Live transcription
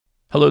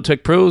Hello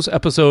Tech Pros,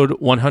 episode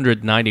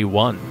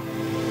 191. I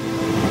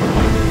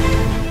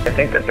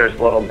think that there's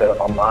a little bit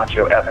of a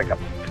macho ethic of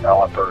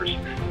developers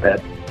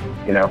that,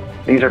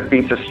 these are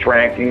feats of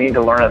strength. You need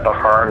to learn it the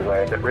hard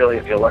way. But really,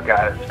 if you look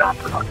at it, it's not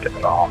productive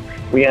at all.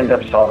 We end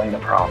up solving the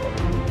problem.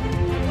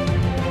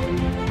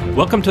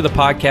 Welcome to the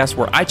podcast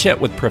where I chat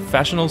with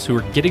professionals who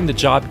are getting the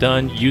job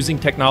done using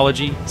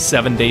technology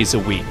 7 days a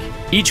week.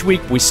 Each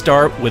week, we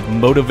start with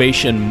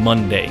Motivation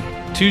Monday.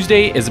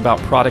 Tuesday is about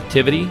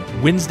productivity,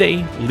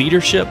 Wednesday,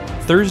 leadership,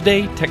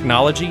 Thursday,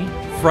 technology,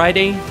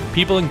 Friday,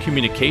 people and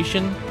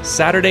communication,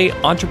 Saturday,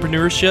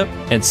 entrepreneurship,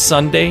 and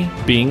Sunday,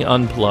 being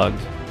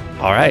unplugged.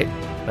 All right,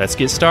 let's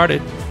get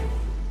started.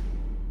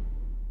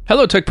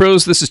 Hello, Tech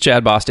Pros. This is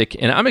Chad Bostic,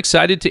 and I'm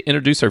excited to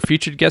introduce our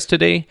featured guest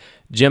today,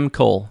 Jim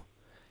Kohl.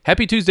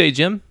 Happy Tuesday,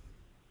 Jim.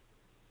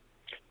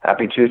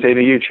 Happy Tuesday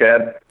to you,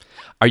 Chad.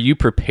 Are you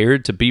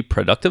prepared to be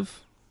productive?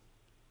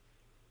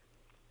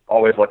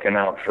 Always looking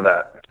out for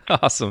that.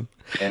 Awesome.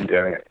 And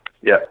doing it.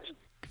 Yes.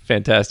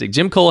 Fantastic.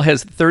 Jim Kohl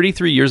has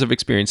 33 years of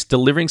experience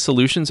delivering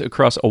solutions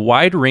across a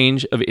wide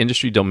range of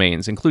industry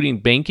domains, including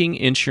banking,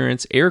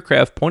 insurance,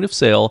 aircraft, point of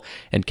sale,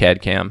 and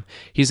CAD/CAM.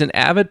 He's an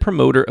avid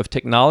promoter of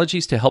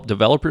technologies to help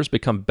developers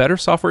become better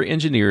software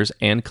engineers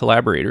and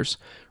collaborators.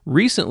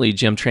 Recently,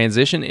 Jim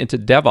transitioned into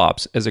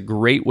DevOps as a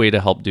great way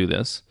to help do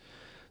this.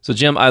 So,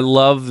 Jim, I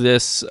love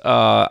this.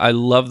 I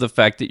love the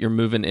fact that you're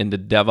moving into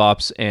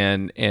DevOps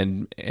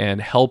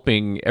and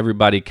helping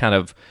everybody kind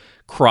of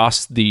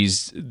cross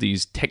these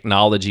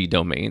technology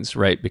domains,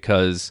 right?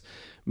 Because,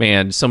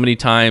 man, so many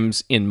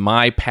times in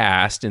my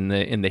past, in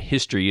the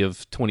history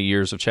of 20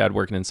 years of Chad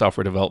working in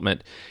software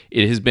development,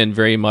 it has been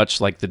very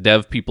much like the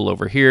dev people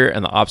over here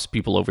and the ops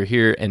people over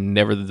here, and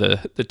never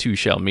the two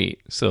shall meet.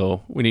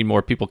 So we need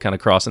more people kind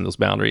of crossing those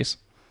boundaries.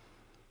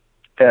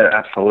 Yeah,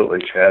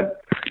 absolutely, Chad.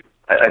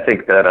 I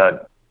think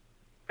that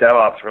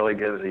DevOps really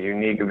gives a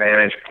unique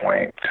vantage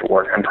point to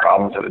work on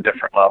problems at a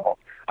different level.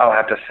 I'll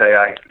have to say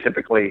I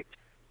typically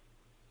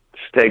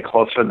stay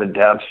closer to the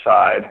dev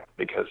side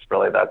because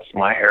really that's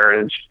my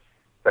heritage,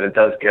 but it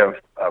does give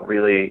a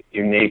really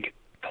unique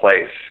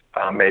place,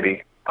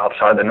 maybe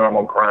outside the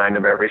normal grind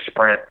of every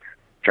sprint,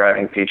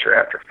 driving feature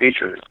after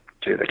feature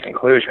to the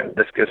conclusion.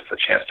 This gives the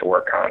chance to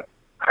work on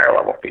higher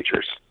level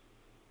features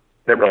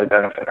that really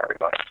benefit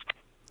everybody.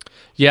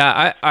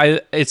 Yeah, I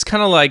it's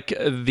kind of like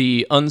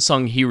the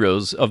unsung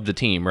heroes of the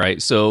team,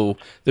 right? So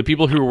the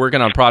people who are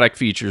working on product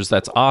features,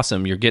 that's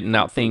awesome. You're getting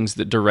out things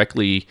that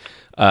directly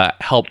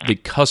help the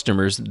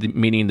customers,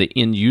 meaning the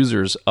end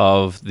users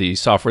of the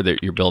software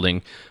that you're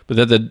building. But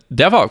the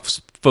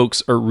DevOps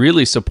folks are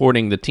really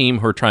supporting the team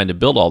who are trying to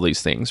build all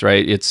these things,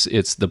 right?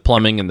 It's the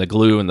plumbing and the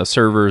glue and the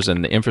servers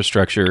and the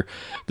infrastructure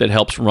that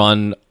helps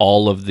run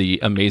all of the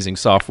amazing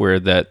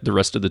software that the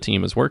rest of the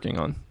team is working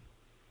on.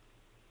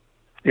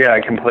 Yeah,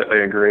 I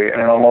completely agree.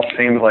 And it almost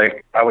seems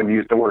like I would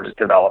use the words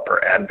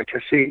developer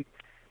advocacy.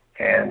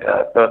 And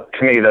but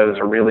to me, those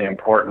are really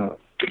important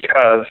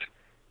because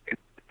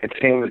it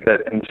seems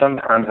that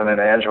sometimes in an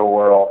agile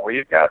world where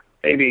you've got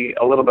maybe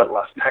a little bit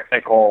less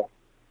technical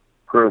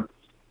group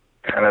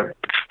kind of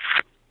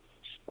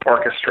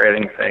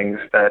orchestrating things,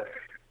 that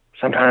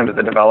sometimes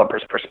the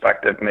developer's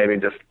perspective, maybe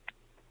just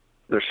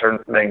there's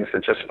certain things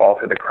that just fall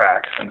through the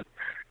cracks. And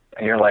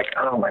you're like,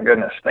 oh my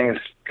goodness, things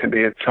could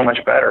be so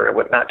much better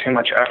with not too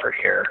much effort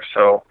here.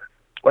 So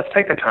let's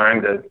take the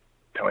time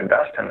to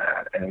invest in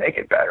that and make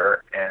it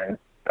better. And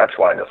that's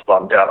why I just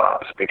love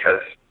DevOps,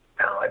 because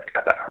now I've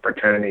got that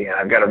opportunity and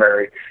I've got a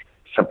very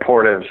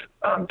supportive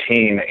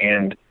team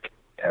and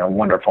a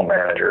wonderful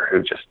manager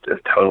who just is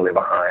totally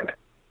behind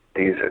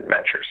these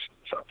adventures.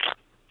 So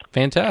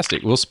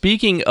fantastic. Well,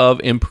 speaking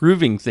of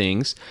improving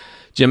things,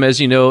 Jim,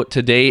 as you know,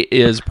 today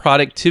is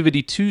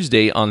Productivity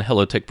Tuesday on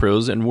Hello Tech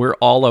Pros, and we're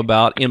all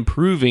about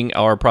improving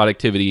our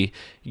productivity,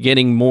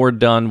 getting more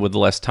done with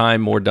less time,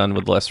 more done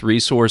with less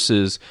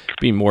resources,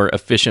 being more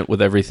efficient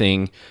with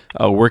everything,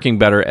 working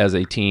better as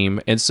a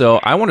team. And so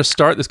I want to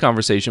start this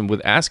conversation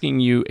with asking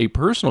you a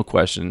personal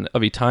question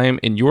of a time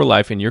in your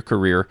life, in your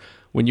career,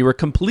 when you were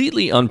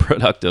completely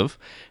unproductive,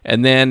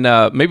 and then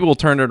maybe we'll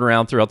turn it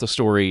around throughout the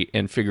story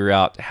and figure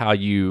out how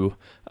you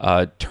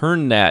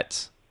turn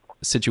that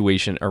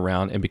situation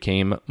around and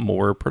became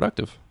more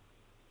productive.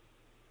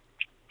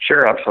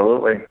 Sure,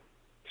 absolutely.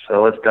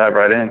 So let's dive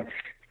right in.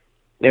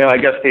 I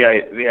guess the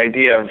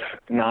idea of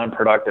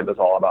non-productive is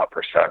all about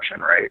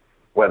perception, right?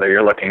 Whether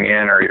you're looking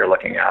in or you're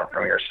looking out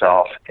from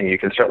yourself, and you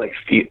can certainly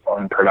feel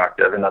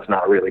unproductive, and that's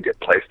not a really good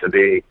place to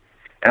be.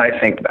 And I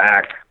think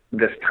back,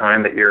 this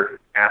time that you're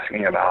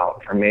asking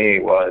about for me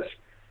was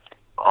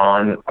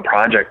on a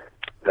project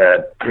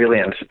that really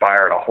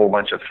inspired a whole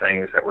bunch of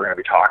things that we're going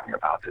to be talking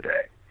about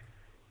today.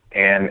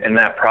 And in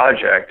that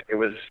project, it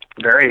was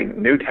very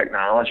new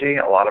technology.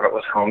 A lot of it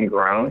was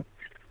homegrown.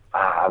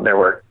 There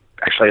were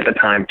actually at the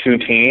time 2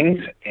 teams,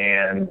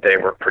 and they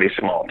were pretty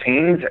small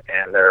teams,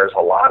 and there's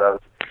a lot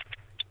of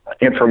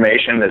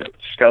information that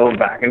scuttled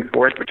back and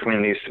forth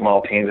between these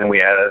small teams, and we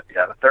had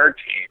a third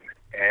team.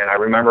 And I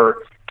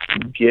remember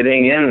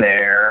getting in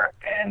there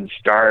and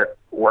start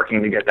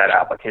working to get that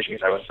application,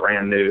 because I was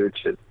brand new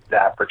to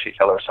that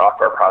particular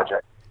software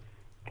project,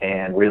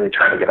 and really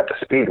trying to get up to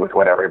speed with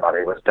what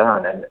everybody was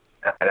done. And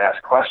I'd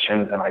ask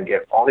questions, and I'd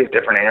get all these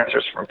different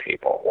answers from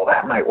people. Well,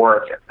 that might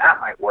work, and that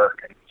might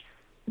work. And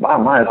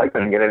bottom line is I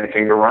couldn't get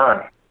anything to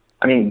run.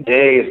 I mean,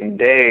 days and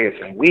days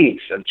and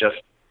weeks of just,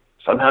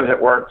 sometimes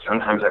it worked,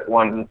 sometimes it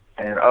wouldn't,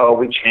 and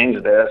we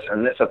changed this,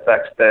 and this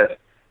affects this,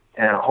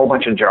 and a whole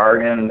bunch of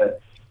jargon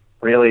that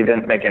really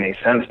didn't make any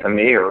sense to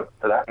me, or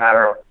for that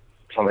matter,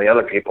 some of the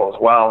other people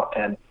as well.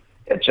 And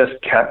it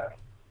just kept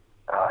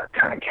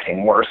kind of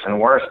getting worse and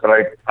worse. But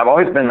I've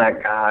always been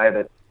that guy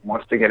that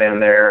wants to get in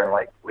there and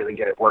like really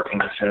get it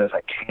working as soon as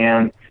I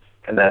can,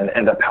 and then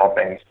end up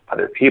helping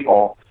other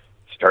people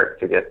start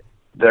to get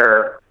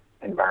their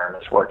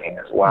environments working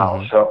as well.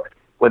 Mm-hmm. So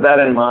with that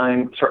in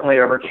mind, certainly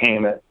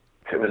overcame it.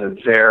 It was a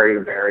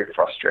very, very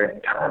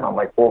frustrating time. I'm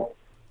like, well,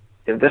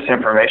 if this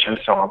information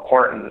is so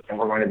important and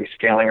we're going to be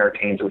scaling our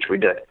teams, which we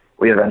did,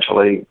 we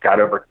eventually got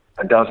over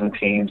a dozen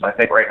teams. I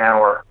think right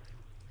now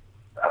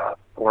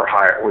we're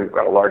higher. We've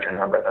got a larger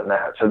number than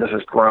that. So this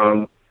has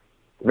grown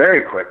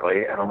very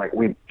quickly, and I'm like,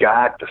 we've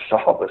got to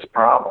solve this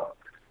problem.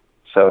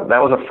 So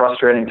that was a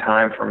frustrating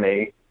time for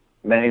me.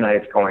 Many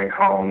nights going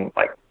home,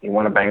 like you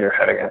want to bang your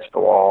head against the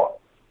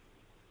wall.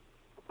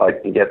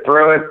 Like you get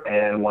through it,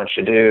 and once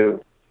you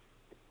do,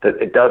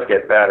 it does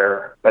get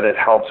better, but it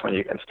helps when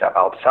you can step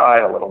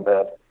outside a little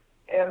bit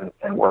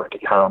and work to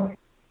come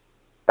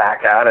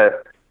back at it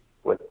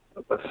with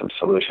some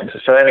solutions.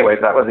 So anyways,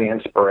 that was the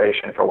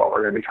inspiration for what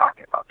we're going to be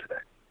talking about today.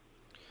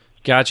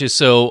 Gotcha.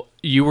 So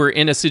you were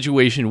in a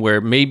situation where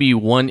maybe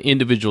one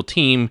individual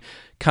team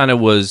kind of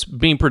was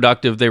being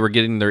productive, they were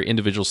getting their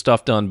individual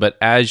stuff done, but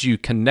as you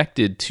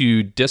connected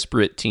two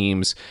disparate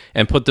teams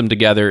and put them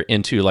together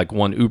into like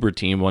one Uber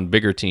team, one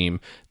bigger team,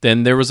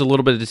 then there was a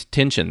little bit of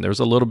tension. There was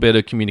a little bit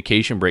of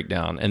communication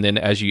breakdown. And then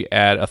as you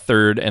add a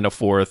third and a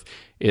fourth,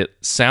 it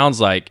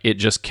sounds like it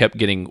just kept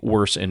getting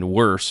worse and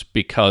worse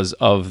because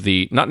of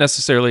the, not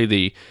necessarily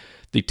the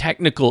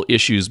technical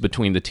issues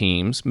between the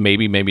teams,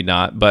 maybe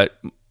not, but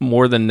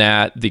more than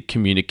that, the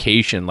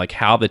communication, like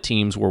how the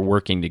teams were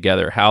working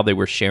together, how they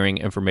were sharing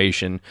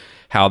information,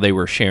 how they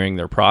were sharing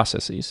their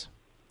processes.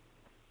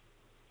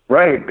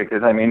 Right,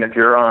 because I mean, if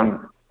you're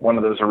on one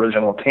of those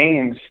original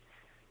teams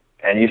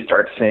and you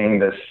start seeing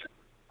this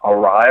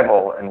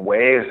arrival and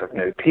waves of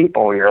new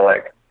people, you're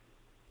like,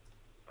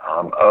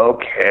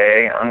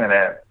 okay, I'm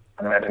gonna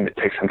have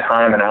to take some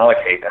time and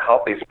allocate to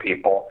help these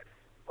people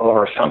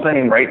over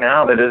something right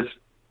now that is,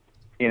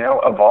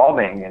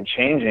 evolving and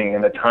changing,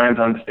 and at times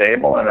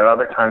unstable and at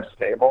other times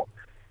stable.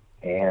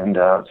 And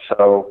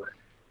so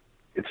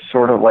it's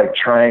sort of like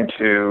trying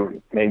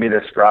to maybe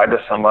describe to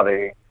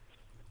somebody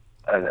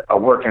a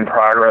work in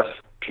progress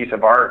piece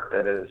of art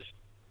that is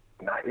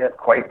not yet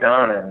quite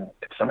done. And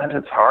sometimes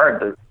it's hard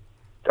to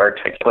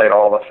articulate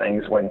all the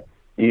things when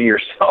you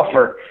yourself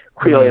are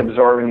really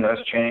absorbing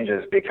those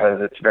changes, because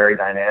it's very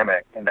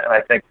dynamic. And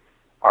I think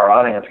our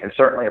audience can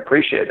certainly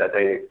appreciate that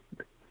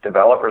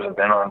developers have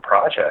been on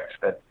projects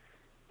that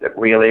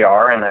really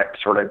are in that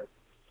sort of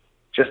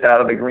just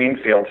out of the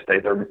greenfield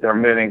state. They're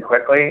moving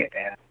quickly,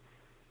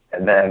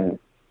 and then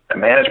the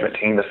management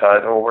team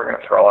decides, well, we're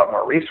going to throw a lot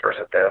more resource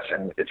at this,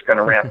 and it's going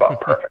to ramp up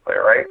perfectly,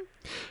 right?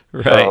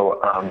 Right.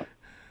 So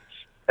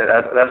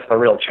that's the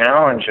real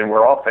challenge, and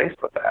we're all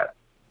faced with that.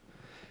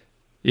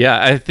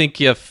 Yeah, I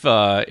think if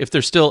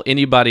there's still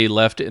anybody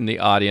left in the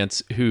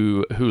audience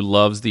who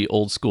loves the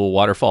old school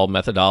waterfall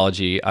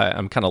methodology,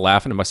 I'm kind of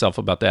laughing to myself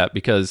about that,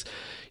 because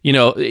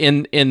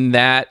in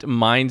that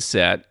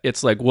mindset,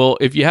 it's like, well,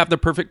 if you have the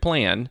perfect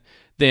plan,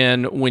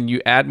 then when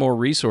you add more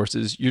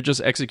resources, you're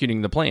just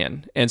executing the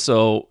plan. And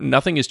so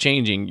nothing is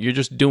changing. You're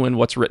just doing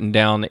what's written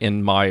down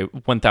in my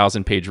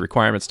 1,000-page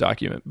requirements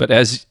document. But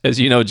as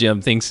you know,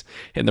 Jim, things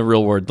in the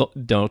real world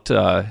don't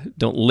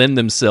lend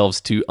themselves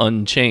to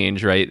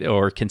unchange, right,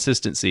 or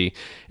consistency.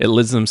 It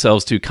lends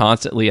themselves to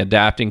constantly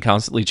adapting,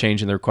 constantly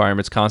changing the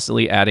requirements,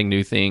 constantly adding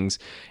new things.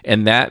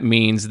 And that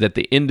means that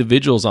the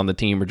individuals on the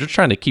team are just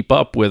trying to keep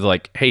up with,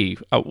 like, hey,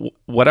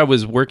 what I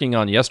was working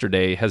on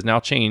yesterday has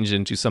now changed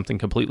into something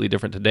completely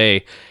different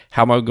today.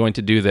 How am I going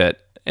to do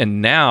that?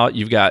 And now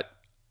you've got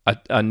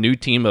a new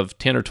team of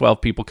 10 or 12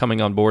 people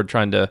coming on board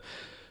trying to,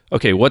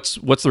 okay, what's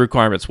the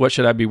requirements? What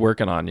should I be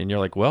working on? And you're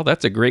like, well,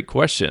 that's a great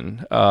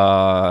question.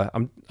 Let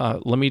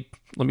me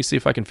see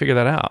if I can figure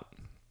that out.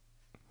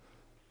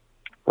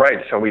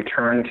 Right. So we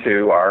turn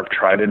to our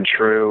tried and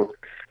true,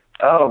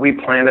 we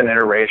planned an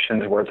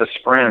iteration's worth of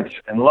sprints,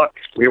 and look,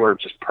 we were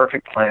just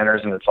perfect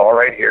planners, and it's all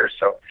right here.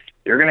 So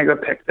you're going to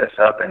go pick this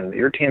up, and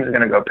your team's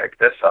going to go pick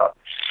this up.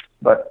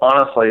 But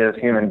honestly, as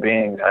human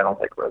beings, I don't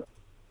think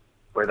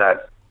we're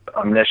that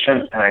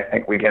omniscient, and I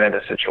think we get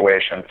into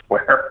situations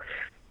where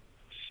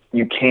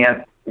you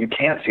can't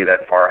see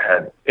that far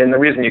ahead. And the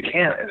reason you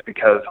can't is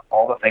because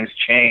all the things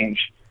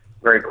change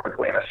very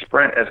quickly in a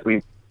sprint as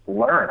we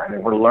learn. I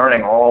mean, we're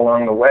learning all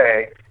along the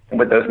way, and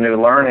with those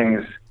new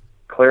learnings,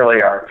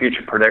 clearly our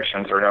future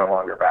predictions are no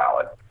longer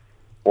valid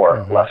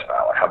or less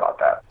valid. How about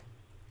that?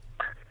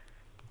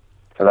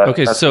 So that's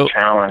Okay, the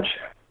challenge.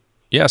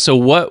 yeah, so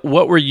what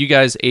were you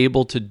guys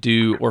able to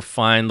do or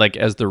find like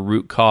as the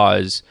root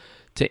cause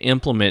to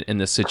implement in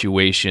this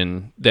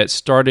situation that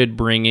started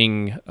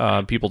bringing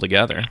people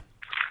together?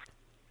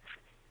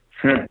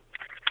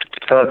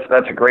 So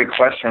that's a great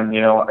question.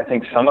 I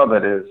think some of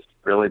it is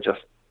really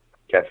just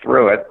get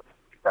through it,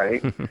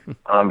 right?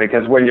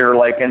 Because when you're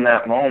like in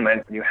that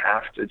moment, you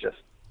have to just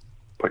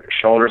put your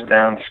shoulders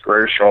down,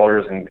 square your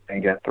shoulders,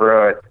 and get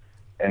through it,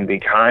 and be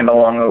kind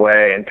along the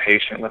way and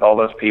patient with all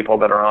those people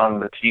that are on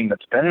the team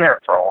that's been there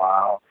for a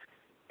while,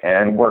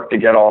 and work to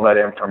get all that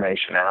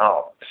information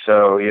out.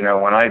 So,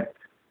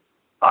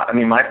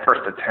 when my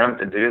first attempt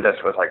to do this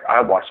was like,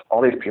 I watched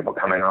all these people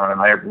coming on, and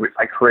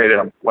I created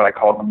what I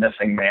call the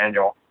missing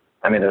manual.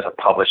 There's a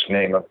published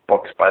name of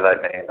books by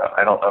that name.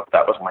 I don't know if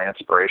that was my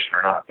inspiration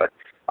or not, but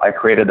I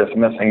created this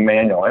missing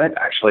manual, and it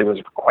actually was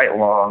quite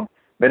long,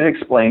 but it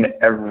explained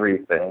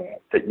everything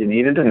that you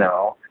needed to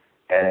know,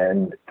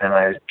 and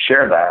I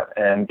shared that,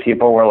 and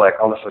people were like,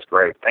 oh, this is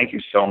great. Thank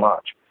you so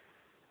much.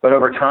 But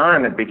over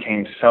time, it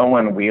became so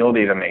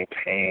unwieldy to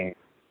maintain,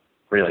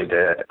 really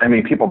did.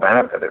 People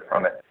benefited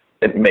from it.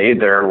 It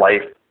made their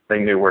life, they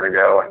knew where to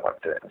go and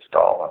what to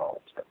install and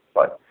all that stuff.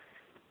 But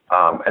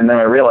and then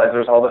I realized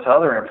there's all this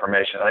other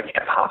information that I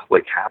can't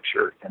possibly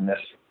capture in this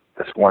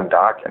one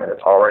document.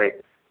 It's already,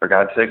 for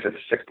God's sakes, it's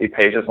 60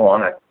 pages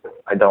long.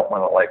 I don't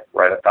want to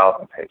write a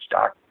 1,000-page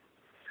document.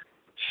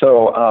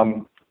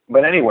 So,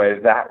 but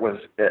anyways, that was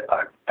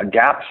a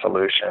gap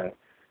solution.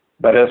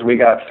 But as we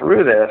got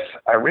through this,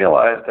 I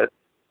realized that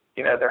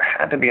there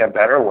had to be a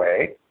better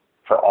way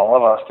for all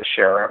of us to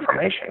share our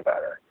information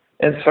better.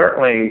 And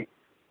certainly,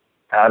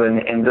 out in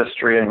the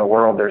industry and the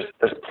world, there's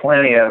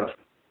plenty of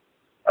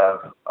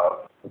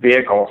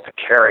vehicles to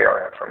carry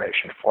our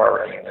information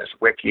forward. There's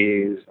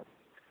wikis,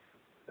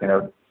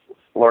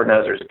 Lord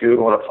knows there's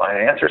Google to find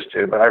answers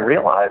to, but I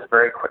realized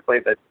very quickly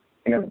that,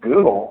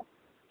 Google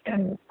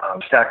and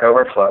Stack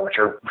Overflow, which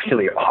are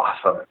really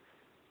awesome,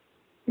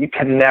 you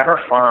can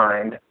never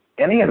find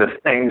any of the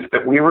things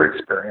that we were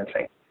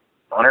experiencing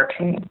on our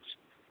teams.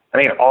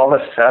 All the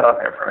setup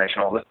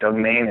information, all this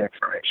domain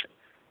information,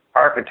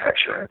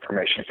 architecture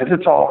information, because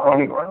it's all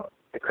homegrown.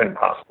 It couldn't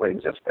possibly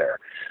exist there.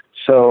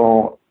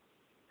 So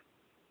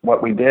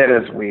what we did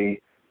is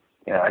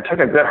I took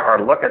a good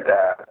hard look at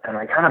that, and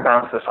I kind of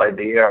bounced this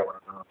idea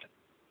around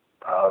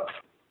of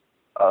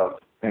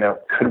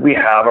could we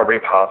have a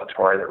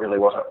repository that really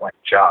wasn't like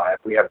Jive?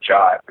 We have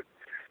Jive.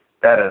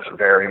 That is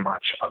very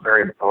much a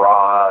very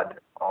broad,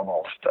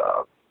 almost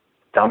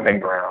dumping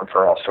ground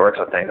for all sorts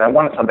of things. I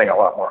wanted something a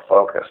lot more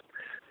focused.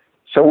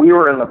 So we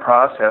were in the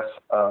process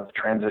of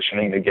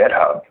transitioning to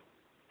GitHub.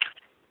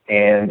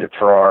 And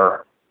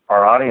for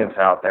our audience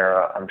out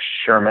there, I'm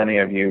sure many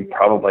of you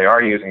probably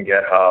are using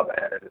GitHub,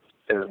 and it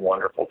is a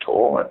wonderful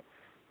tool. And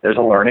there's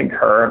a learning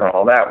curve and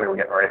all that. We were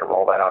getting ready to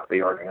roll that out to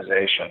the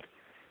organization.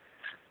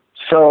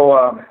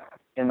 So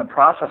in the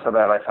process of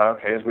that, I thought,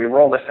 okay, as we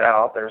roll this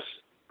out, there's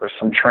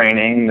some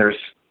training, there's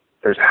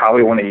how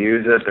we want to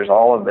use it, there's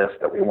all of this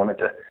that we wanted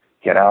to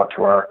get out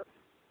to our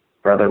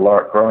rather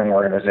growing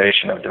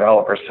organization of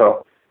developers.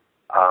 So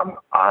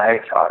I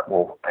thought,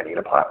 well, I need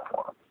a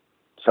platform.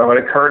 So it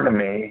occurred to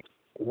me,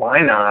 why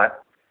not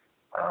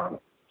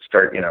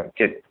start,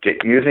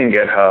 get using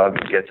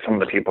GitHub, get some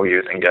of the people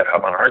using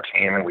GitHub on our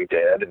team, and we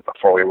did. And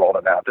before we rolled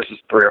it out, this is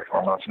 3 or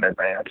 4 months in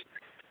advance.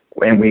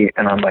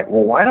 And I'm like,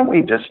 well, why don't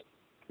we just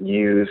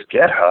use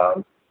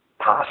GitHub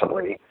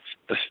possibly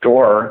to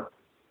store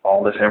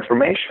all this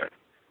information?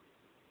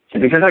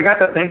 Because I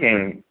got to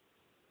thinking,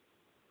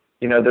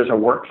 there's a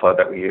workflow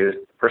that we use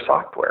for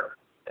software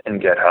in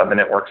GitHub, and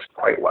it works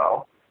quite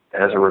well. It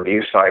has a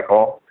review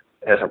cycle.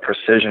 It has a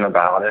precision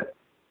about it.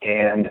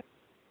 And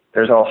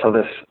there's also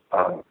this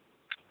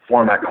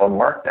format called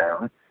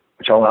Markdown,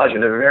 which allows you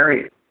to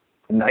very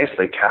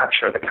nicely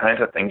capture the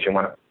kinds of things you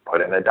want to put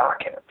in a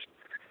document.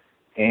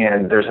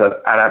 And there's an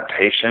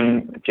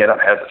adaptation.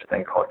 GitHub has this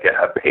thing called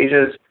GitHub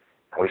Pages,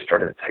 and we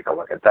started to take a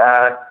look at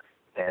that.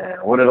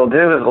 And what it'll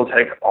do is it'll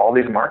take all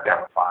these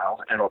Markdown files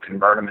and it'll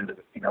convert them into,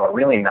 a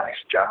really nice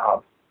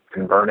job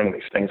converting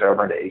these things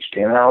over into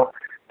HTML.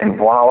 And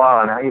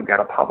voila, now you've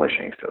got a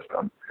publishing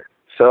system.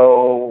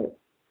 So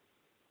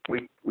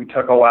we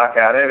took a whack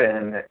at it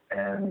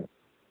and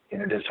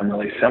did some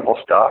really simple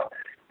stuff,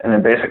 and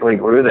then basically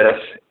grew this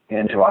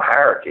into a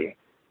hierarchy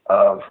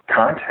of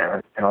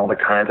content and all the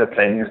kinds of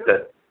things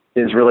that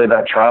is really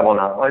that tribal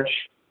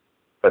knowledge,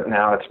 but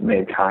now it's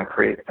made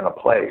concrete in a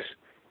place.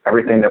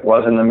 Everything that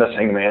was in the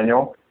missing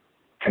manual,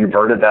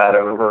 converted that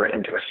over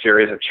into a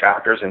series of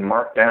chapters in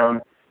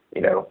Markdown,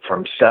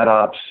 from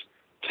setups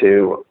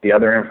to the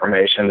other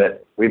information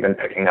that we've been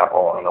picking up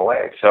along the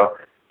way. So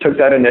took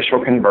that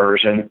initial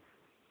conversion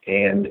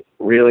and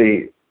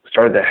really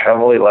started to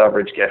heavily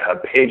leverage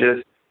GitHub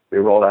Pages. We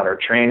rolled out our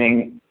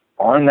training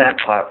on that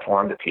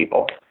platform to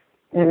people.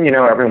 And,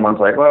 everyone's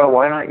like, well,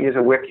 why not use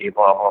a wiki,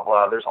 blah, blah,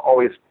 blah. There's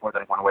always more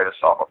than one way to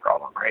solve a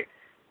problem, right?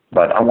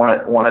 But I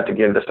wanted to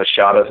give this a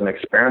shot as an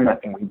experiment,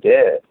 and we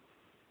did.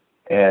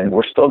 And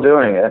we're still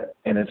doing it,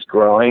 and it's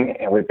growing,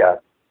 and we've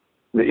got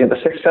the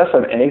success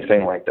of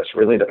anything like this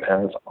really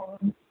depends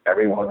on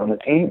everyone on the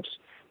teams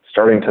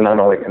starting to not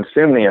only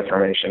consume the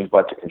information,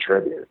 but to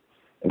contribute,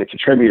 and to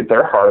contribute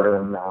their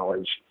hard-earned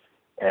knowledge.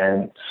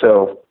 And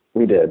so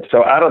we did.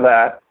 So out of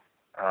that,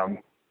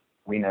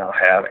 we now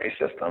have a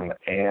system,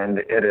 and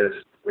it is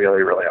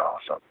really, really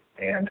awesome.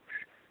 And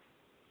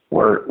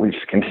we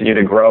just continue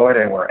to grow it,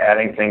 and we're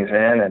adding things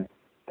in, and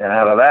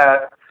out of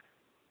that,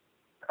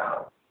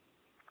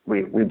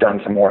 we've done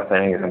some more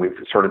things, and we've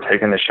sort of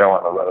taken the show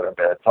on the road a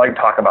bit. So I can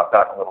talk about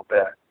that in a little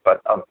bit.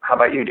 But how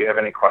about you? Do you have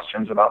any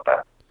questions about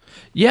that?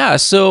 Yeah.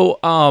 So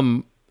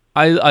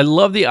I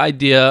love the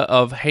idea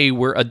of, hey,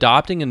 we're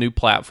adopting a new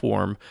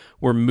platform.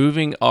 We're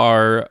moving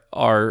our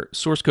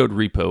source code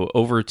repo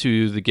over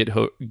to the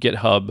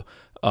GitHub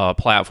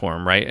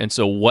platform, right? And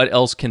so what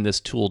else can this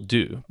tool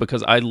do?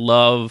 Because I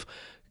love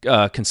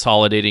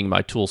consolidating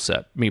my tool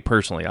set. Me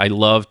personally, I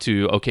love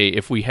to, okay,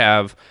 if we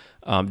have,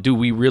 do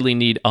we really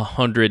need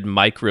 100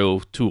 micro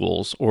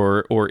tools,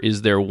 or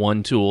is there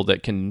one tool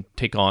that can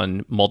take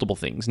on multiple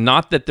things?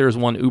 Not that there's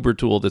one Uber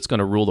tool that's going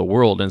to rule the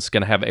world and it's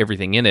going to have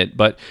everything in it,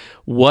 but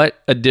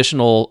what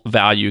additional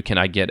value can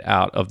I get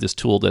out of this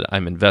tool that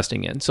I'm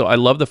investing in? So I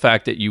love the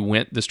fact that you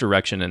went this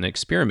direction and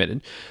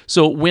experimented.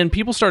 So when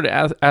people started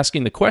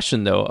asking the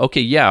question, though,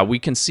 okay, yeah, we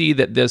can see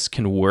that this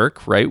can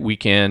work, right? We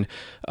can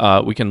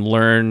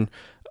learn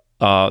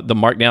the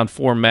markdown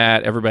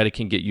format. Everybody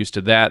can get used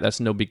to that. That's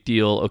no big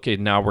deal. Okay,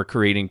 now we're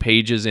creating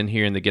pages in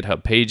here in the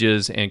GitHub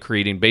pages and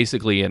creating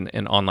basically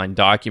an online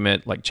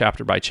document, like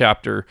chapter by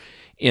chapter,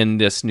 in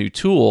this new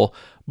tool.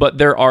 But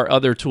there are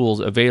other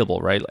tools available,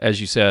 right? As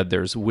you said,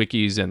 there's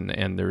wikis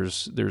and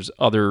there's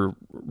other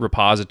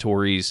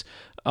repositories,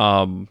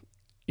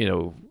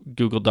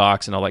 Google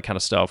Docs and all that kind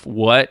of stuff.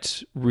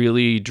 What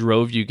really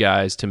drove you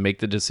guys to make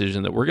the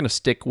decision that we're going to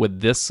stick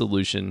with this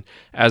solution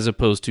as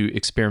opposed to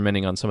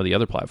experimenting on some of the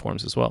other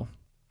platforms as well?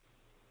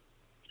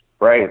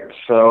 Right.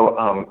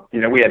 So,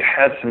 we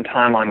had some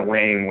time on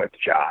wing with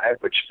Jive,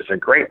 which is a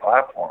great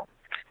platform.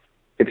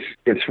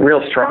 Its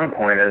real strong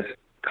point is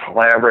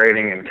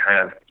collaborating and kind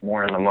of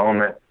more in the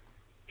moment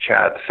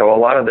chat. So a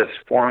lot of this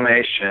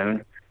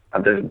formation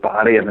of this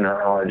body of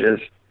knowledge is,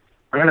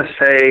 I'm going to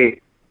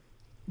say,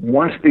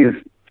 once these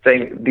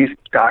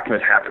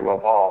documents have to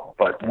evolve,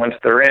 but once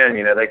they're in,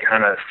 they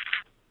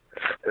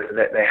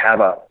have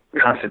a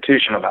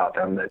constitution about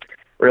them that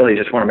really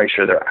just want to make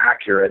sure they're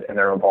accurate and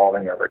they're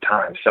evolving over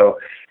time. So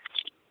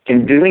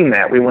in doing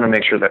that, we want to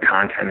make sure the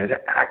content is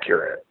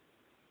accurate.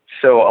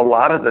 So a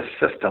lot of the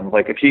systems,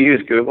 like if you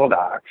use Google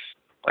Docs,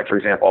 like for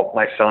example,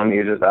 my son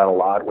uses that a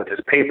lot with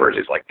his papers.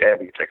 He's like, Dad,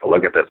 you take a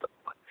look at this.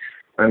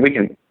 I mean, we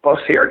can both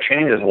see our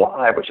changes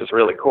live, which is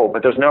really cool,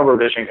 but there's no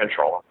revision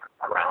control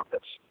around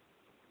this,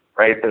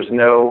 right? There's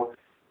no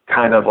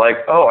kind of like,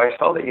 oh, I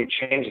saw that you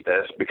changed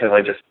this because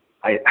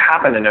I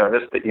happen to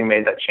notice that you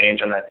made that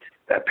change in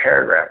that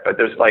paragraph, but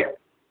there's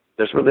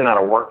really not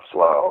a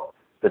workflow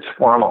that's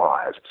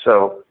formalized.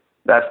 So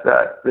that's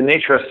the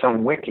nature of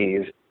some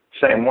wikis,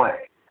 same way.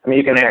 I mean,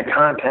 you can add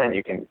content,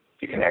 you can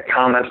add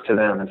comments to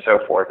them and so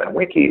forth in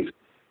wikis,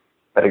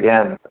 but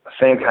again,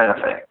 same kind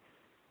of thing.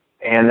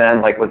 And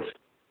then like with,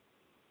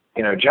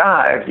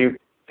 Jive,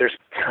 there's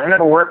kind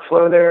of a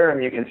workflow there,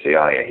 and you can see,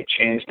 oh yeah, he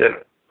changed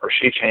it or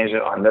she changed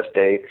it on this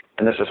date,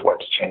 and this is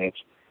what's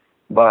changed.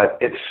 But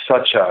it's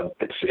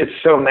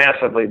so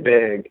massively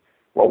big.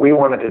 What we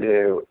wanted to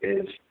do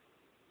is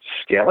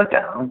scale it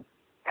down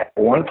at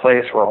one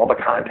place where all the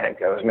content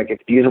goes, make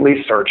it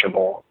easily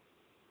searchable.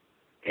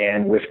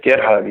 And with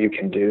GitHub, you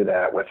can do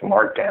that with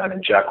Markdown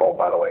and Jekyll,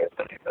 by the way.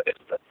 It's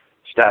the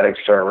static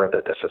server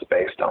that this is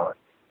based on.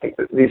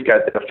 These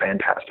guys did a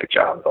fantastic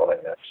job building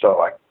this,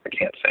 so I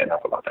can't say enough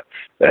about that.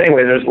 But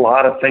anyway, there's a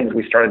lot of things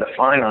we started to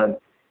find on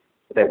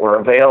that were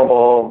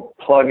available,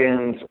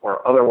 plugins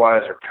or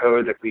otherwise, or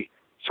code that we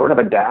sort of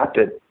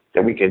adapted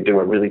that we could do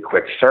a really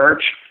quick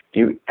search.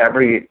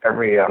 Every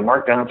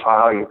Markdown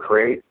file you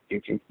create,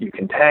 you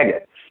can tag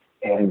it.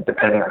 And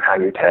depending on how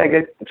you tag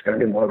it, it's going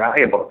to be more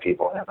valuable to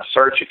people. And in a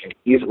search, you can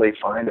easily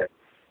find it.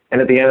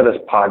 And at the end of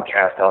this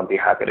podcast, I'll be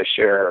happy to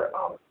share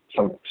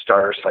some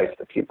starter sites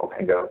that people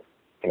can go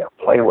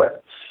play with.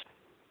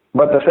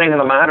 But the thing of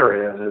the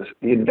matter is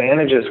the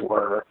advantages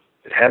were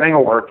having a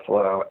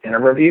workflow and a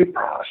review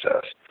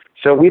process.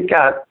 So we've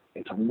got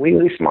some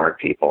really smart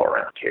people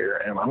around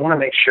here, and I want to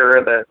make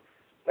sure that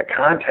the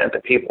content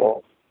that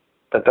people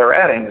that they're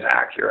adding is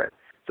accurate.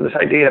 So this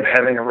idea of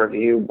having a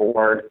review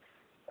board,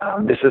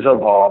 this is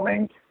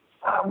evolving.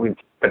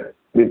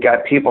 We've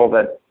got people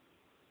that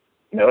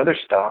know their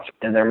stuff,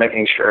 and they're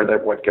making sure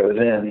that what goes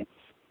in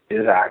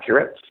is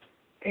accurate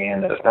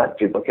and that it's not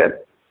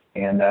duplicate,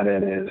 and that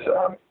it is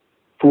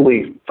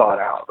fully thought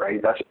out,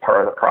 right? That's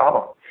part of the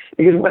problem.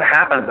 Because what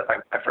happens,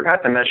 I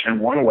forgot to mention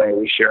one way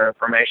we share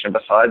information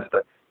besides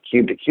the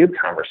cube-to-cube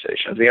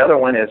conversations. The other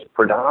one is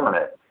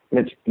predominant, and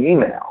it's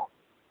email,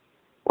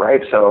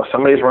 right? So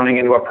somebody's running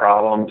into a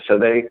problem, so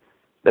they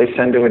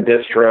send to a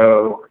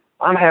distro,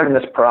 I'm having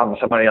this problem.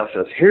 Somebody else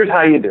says, here's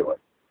how you do it.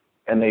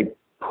 And they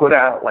put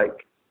out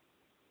like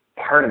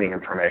part of the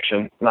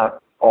information,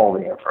 not all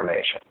the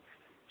information.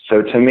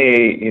 So to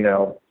me,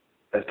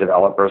 as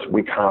developers,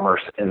 we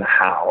commerce in the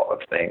how of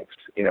things,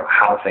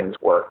 how things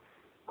work.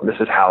 This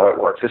is how it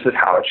works. This is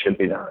how it should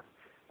be done.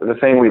 But the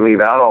thing we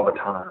leave out all the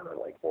time are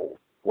like, well,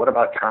 what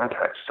about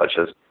context, such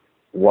as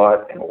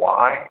what and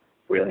why?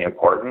 Really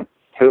important.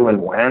 Who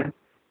and when?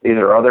 These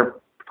are other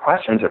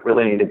questions that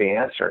really need to be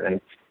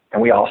answered.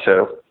 And we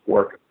also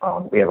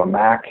we have a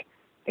Mac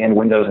and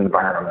Windows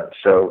environment.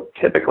 So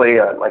typically,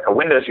 like a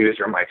Windows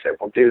user might say,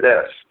 well, do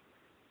this,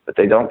 but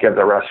they don't give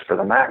the rest for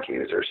the Mac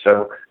user.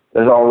 So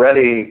there's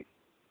already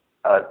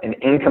an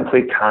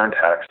incomplete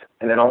context,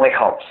 and it only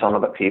helps some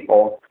of the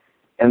people.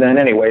 And then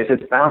anyways,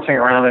 it's bouncing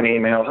around in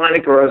emails, and then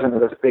it grows into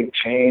this big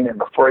chain, and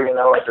before you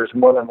know it, there's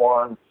more than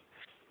one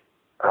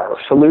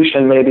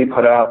solution maybe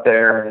put out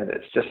there, and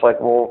it's just like,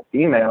 well,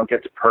 email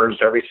gets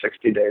purged every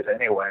 60 days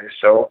anyway,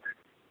 so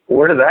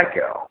where did that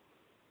go?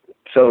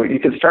 So you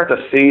can start to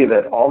see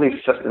that all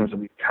these systems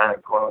we've kind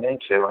of grown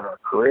into in our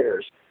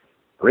careers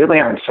really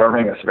aren't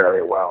serving us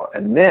very well,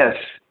 and this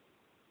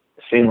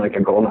seemed like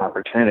a golden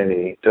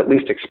opportunity to at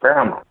least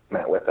experiment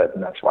with it,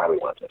 and that's why we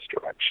went this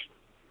direction.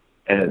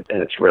 And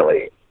it's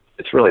really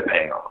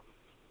paying off.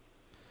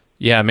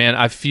 Yeah, man,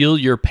 I feel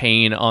your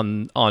pain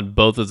on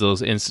both of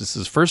those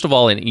instances. First of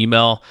all, in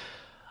email,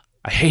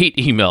 I hate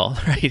email,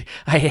 right?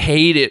 I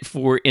hate it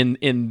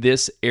in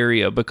this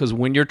area, because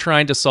when you're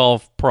trying to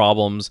solve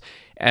problems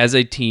as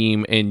a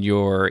team and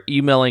you're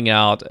emailing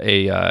out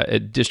a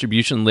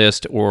distribution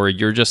list, or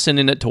you're just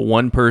sending it to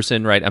one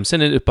person, right? I'm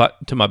sending it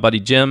to my buddy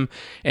Jim,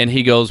 and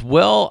he goes,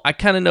 well, I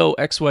kind of know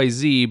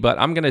XYZ, but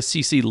I'm going to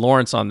CC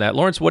Lawrence on that.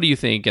 Lawrence, what do you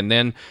think? And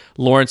then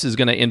Lawrence is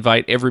going to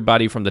invite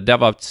everybody from the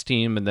DevOps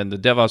team, and then the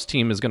DevOps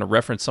team is going to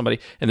reference somebody.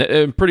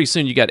 And pretty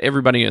soon you got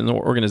everybody in the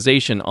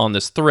organization on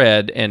this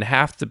thread, and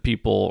half the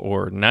people,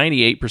 or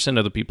 98%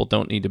 of the people,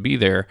 don't need to be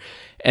there.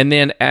 And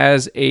then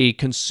as a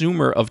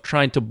consumer of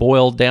trying to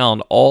boil down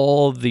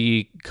all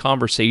the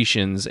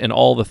conversations and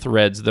all the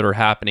threads that are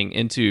happening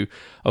into,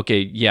 okay,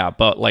 yeah,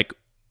 but like,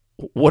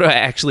 what do I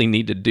actually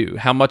need to do?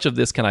 How much of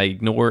this can I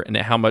ignore, and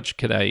how much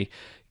could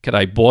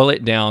I boil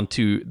it down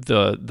to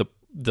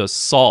the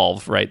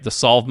solve, right? The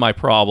solve my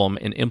problem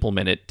and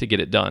implement it to get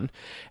it done.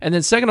 And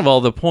then second of all,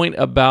 the point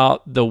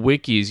about the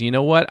wikis, you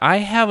know what? I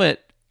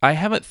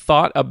haven't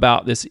thought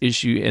about this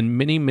issue in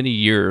many, many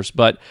years,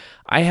 but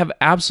I have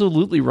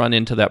absolutely run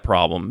into that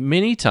problem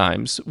many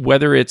times,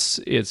 whether it's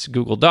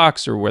Google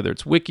Docs, or whether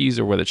it's wikis,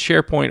 or whether it's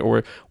SharePoint,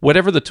 or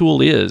whatever the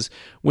tool is.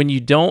 When you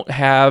don't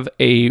have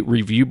a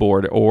review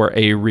board or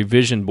a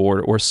revision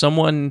board or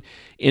someone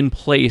in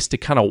place to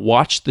kind of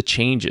watch the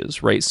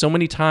changes, right? So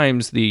many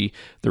times the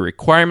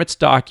requirements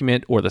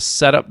document, or the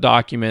setup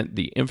document,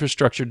 the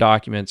infrastructure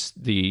documents,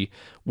 the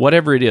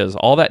whatever it is,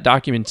 all that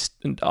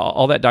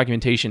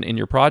documentation in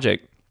your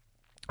project,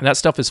 that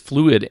stuff is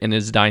fluid and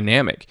is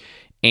dynamic,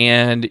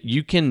 and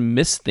you can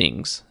miss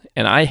things.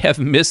 And I have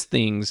missed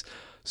things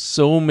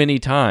so many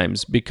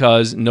times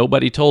because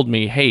nobody told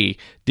me, hey,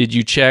 did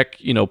you check,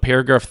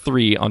 paragraph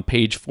 3 on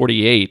page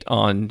 48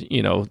 on,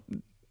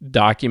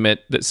 document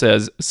that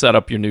says set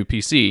up your new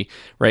PC,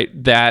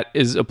 right? That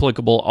is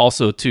applicable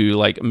also to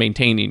like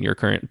maintaining your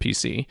current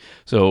PC.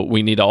 So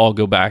we need to all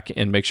go back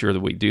and make sure that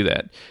we do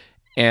that.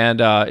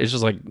 And it's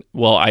just like,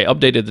 well, I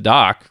updated the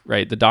doc,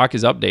 right? The doc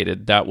is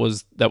updated. That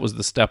was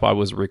the step I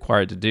was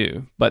required to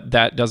do. But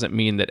that doesn't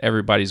mean that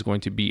everybody's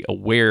going to be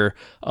aware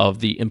of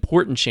the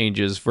important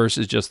changes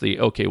versus just the,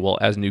 okay, well,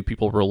 as new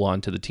people roll on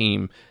to the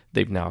team,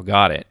 they've now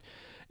got it.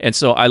 And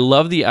so I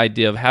love the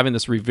idea of having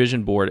this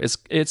revision board.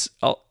 It's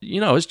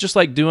just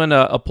like doing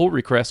a pull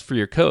request for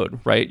your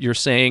code, right? You're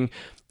saying,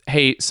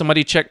 hey,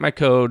 somebody check my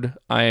code.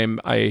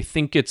 I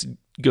think it's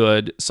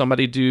good.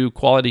 Somebody do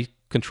quality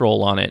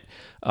control on it.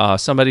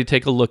 Somebody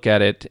take a look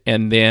at it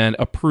and then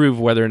approve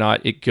whether or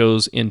not it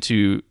goes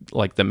into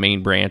like the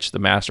main branch, the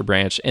master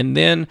branch, and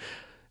then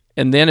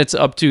it's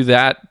up to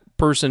that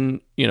person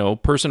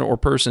or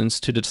persons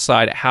to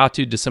decide how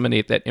to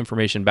disseminate that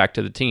information back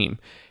to the team.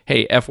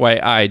 Hey,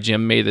 FYI,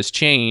 Jim made this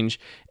change,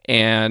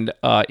 and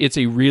it's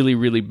a really,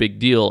 really big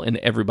deal, and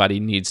everybody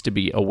needs to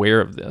be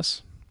aware of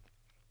this.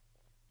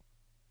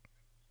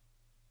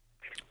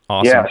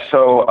 Awesome. Yeah.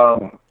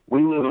 So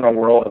we live in a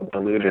world of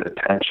diluted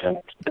attention,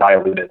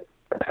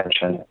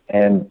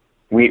 and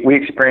we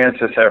experience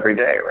this every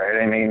day,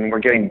 right? I mean, we're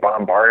getting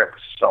bombarded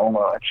with so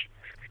much.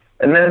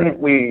 And then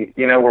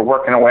we're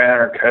working away on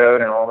our code,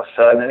 and all of a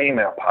sudden an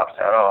email pops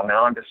out. Oh,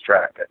 now I'm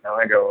distracted. Now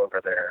I go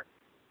over there.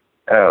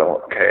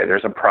 Oh, okay,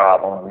 there's a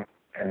problem,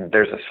 and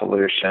there's a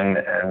solution,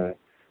 and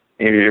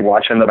you're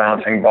watching the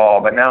bouncing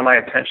ball, but now my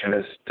attention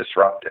is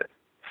disrupted.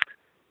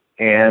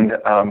 And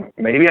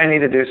maybe I need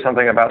to do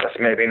something about this,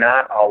 maybe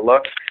not. I'll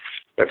look.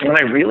 But when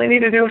I really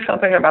need to do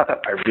something about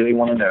that, I really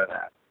want to know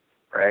that,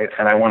 right?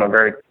 And I want a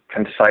very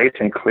concise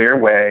and clear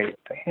way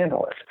to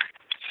handle it.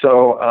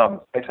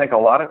 So I think a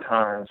lot of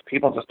times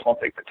people just don't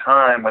take the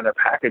time when they're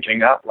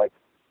packaging up like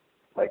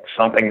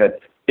something that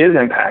is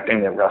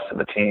impacting the rest of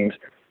the teams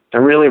to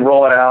really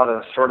roll it out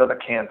as sort of a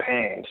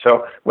campaign.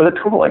 So with a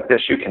tool like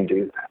this, you can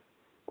do that,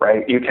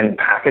 right? You can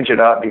package it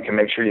up. You can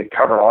make sure you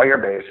cover all your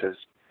bases.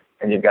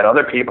 and you've got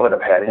other people that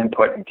have had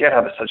input, and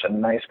GitHub is such a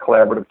nice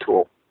collaborative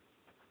tool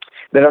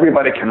that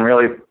everybody can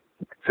really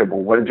say, well,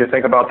 what did you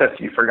think about this?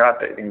 You forgot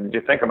that. Did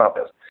you think about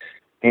this?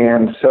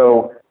 And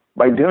so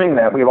by doing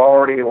that, we've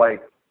already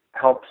like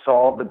helped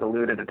solve the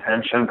diluted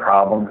attention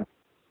problem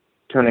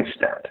to an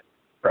extent,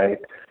 right?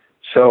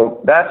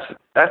 So that's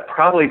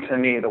probably, to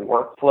me, the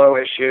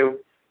workflow issue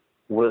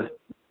was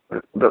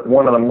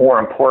one of the more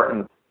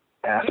important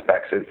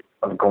aspects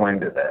of going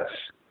to this,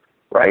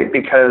 right?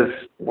 Because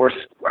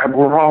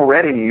we're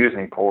already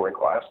using pull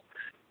requests,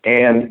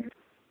 and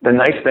the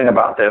nice thing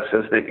about this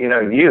is that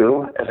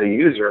you as a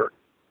user,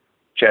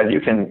 Chad, you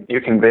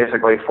can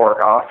basically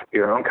fork off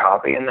your own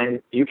copy, and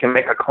then you can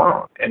make a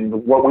clone.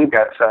 And what we've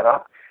got set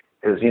up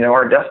is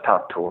our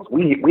desktop tools.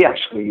 We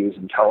actually use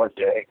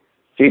IntelliJ.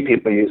 Few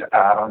people use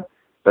Avid,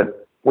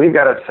 but we've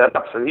got it set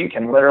up so that you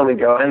can literally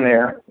go in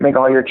there, make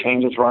all your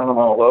changes, run them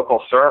on a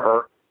local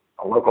server,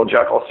 a local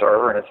Jekyll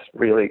server, and it's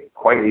really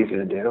quite easy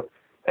to do.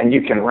 And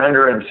you can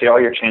render and see all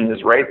your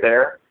changes right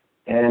there.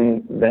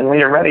 And then when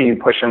you're ready, you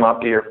push them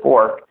up to your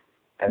fork.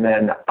 And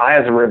then I,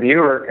 as a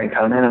reviewer, can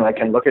come in and I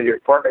can look at your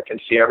fork. I can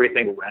see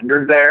everything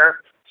rendered there,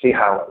 see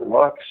how it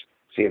looks,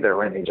 see if there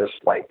were any just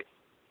kind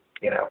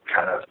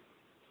of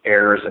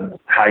errors in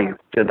how you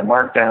did the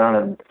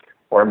markdown,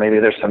 or maybe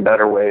there's some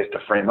better ways to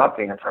frame up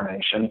the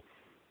information.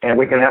 And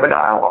we can have a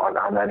dialogue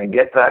on that and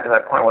get that to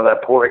that point where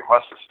that pull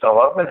request is still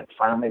open, and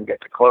finally we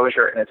get to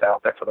closure and it's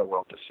out there for the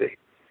world to see.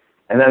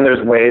 And then there's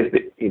ways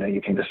that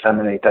you can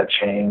disseminate that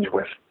change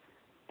with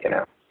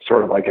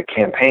sort of like a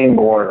campaign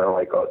board or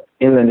like a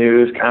in the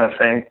news kind of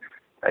thing.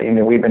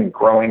 We've been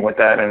growing with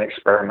that and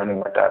experimenting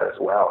with that as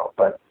well.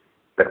 But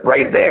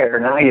right there,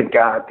 now you've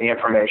got the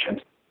information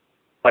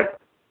like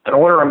an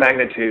order of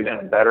magnitude in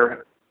a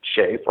better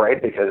shape,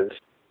 right? Because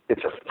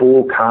it's a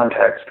full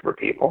context for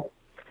people,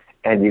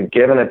 and you've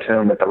given it to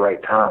them at the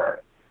right time.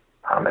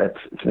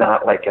 It's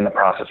not like in the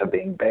process of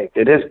being baked.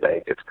 It is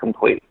baked. It's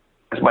complete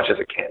as much as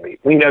it can be.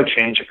 We know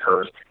change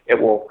occurs.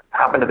 It will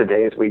happen to the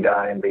days we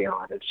die and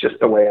beyond. It's just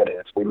the way it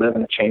is. We live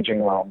in a changing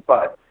world,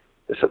 but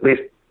this at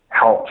least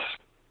helps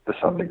to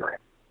some degree.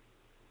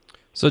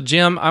 So,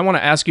 Jim, I want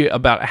to ask you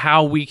about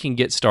how we can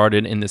get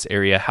started in this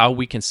area, how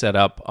we can set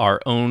up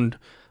our own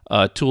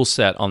tool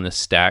set on this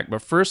stack.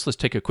 But first, let's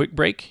take a quick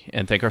break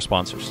and thank our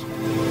sponsors.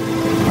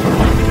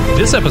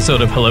 This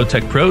episode of Hello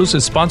Tech Pros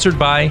is sponsored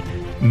by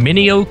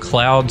Minio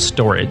Cloud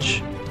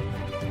Storage.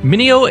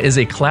 Minio is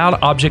a cloud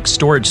object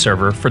storage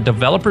server for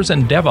developers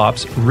and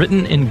DevOps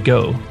written in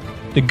Go.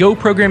 The Go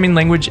programming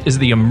language is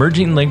the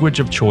emerging language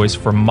of choice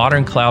for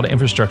modern cloud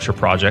infrastructure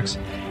projects,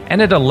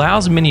 and it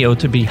allows Minio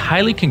to be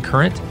highly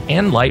concurrent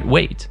and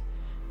lightweight.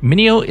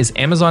 Minio is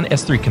Amazon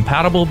S3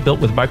 compatible,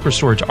 built with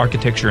microstorage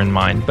architecture in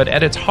mind, but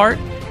at its heart,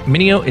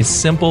 Minio is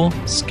simple,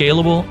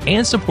 scalable,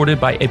 and supported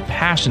by a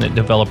passionate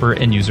developer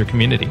and user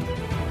community.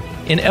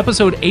 In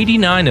episode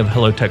 89 of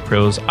Hello Tech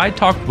Pros, I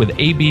talked with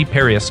A.B.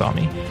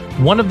 Periasamy,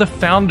 one of the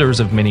founders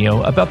of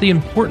Minio, about the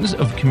importance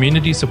of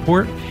community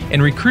support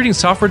and recruiting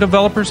software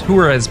developers who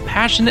are as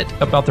passionate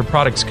about their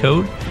product's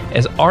code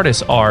as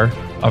artists are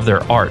of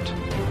their art.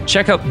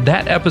 Check out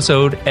that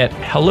episode at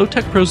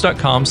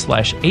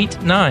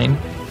hellotechpros.com/89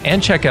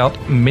 and check out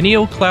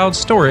Minio Cloud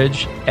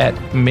Storage at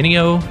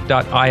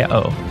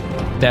minio.io.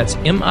 That's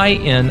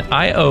minio.io.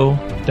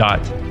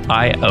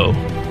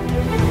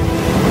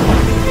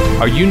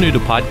 Are you new to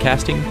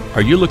podcasting?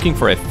 Are you looking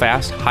for a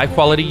fast,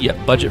 high-quality,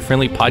 yet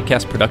budget-friendly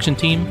podcast production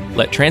team?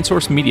 Let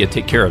TransSource Media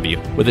take care of you.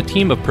 With a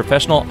team of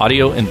professional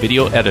audio and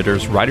video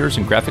editors, writers,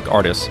 and graphic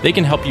artists, they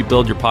can help you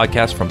build your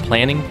podcast from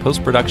planning,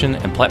 post-production,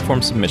 and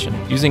platform submission.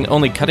 Using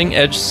only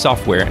cutting-edge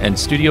software and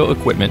studio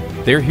equipment,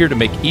 they're here to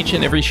make each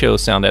and every show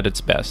sound at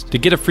its best. To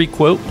get a free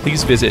quote,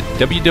 please visit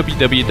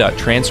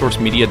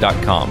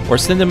www.transsourcemedia.com or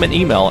send them an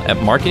email at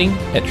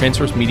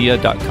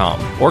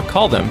marketing@transsourcemedia.com or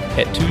call them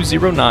at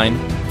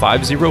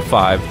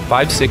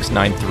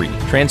 209-505-5693.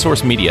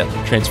 TransSource Media,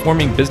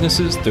 transforming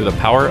businesses through the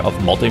power of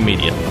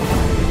multimedia.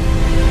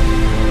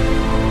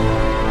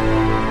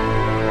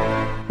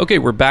 Okay,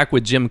 we're back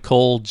with Jim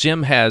Kohl.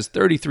 Jim has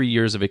 33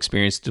 years of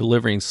experience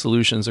delivering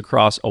solutions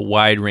across a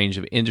wide range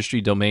of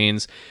industry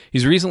domains.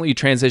 He's recently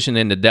transitioned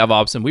into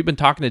DevOps, and we've been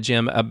talking to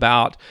Jim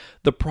about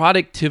the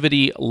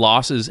productivity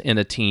losses in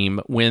a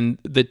team when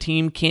the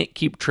team can't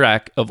keep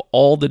track of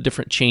all the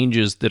different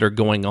changes that are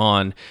going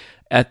on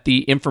at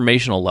the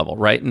informational level,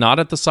 right? Not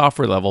at the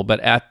software level, but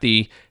at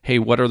the, hey,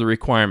 what are the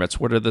requirements?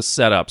 What are the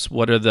setups?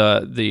 What are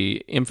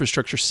the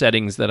infrastructure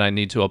settings that I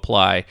need to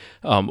apply?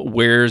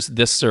 Where's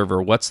this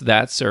server? What's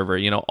that server?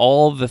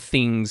 All the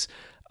things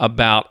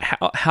about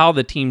how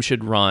the team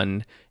should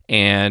run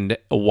and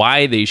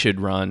why they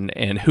should run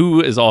and who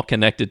is all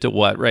connected to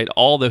what, right?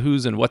 All the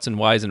who's and what's and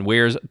why's and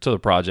where's to the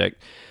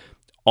project.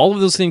 All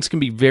of those things can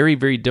be very,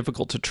 very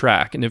difficult to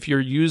track. And if you're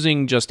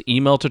using just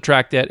email to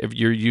track that, if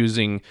you're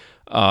using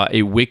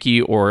a wiki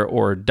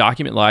or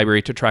document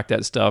library to track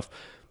that stuff,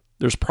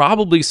 there's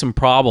probably some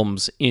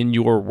problems in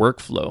your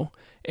workflow.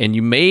 And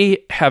you may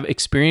have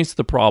experienced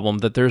the problem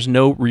that there's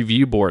no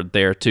review board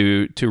there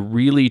to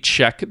really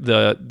check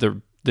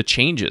the the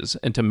changes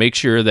and to make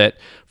sure that,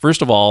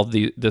 first of all,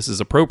 this is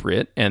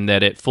appropriate and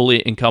that it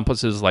fully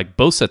encompasses like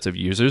both sets of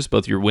users,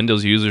 both your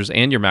Windows users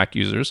and your Mac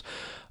users.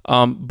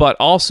 But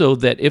also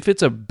that if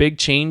it's a big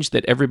change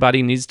that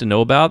everybody needs to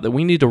know about, that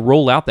we need to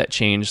roll out that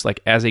change like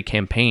as a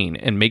campaign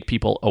and make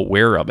people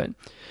aware of it.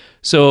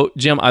 So,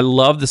 Jim, I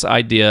love this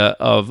idea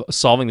of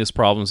solving these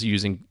problems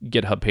using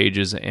GitHub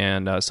pages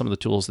and some of the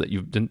tools that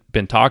you've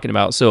been talking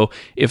about. So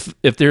if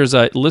there's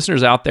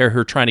listeners out there who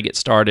are trying to get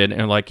started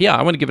and are like, yeah,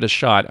 I want to give it a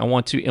shot, I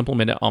want to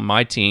implement it on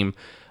my team,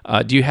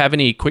 do you have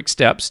any quick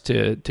steps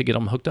to get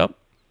them hooked up?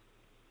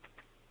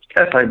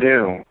 Yes, I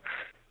do.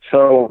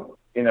 So,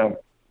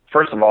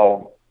 first of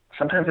all,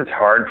 sometimes it's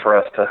hard for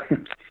us to,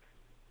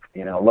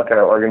 look at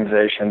our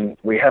organization.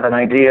 We have an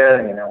idea,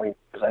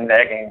 there's a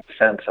nagging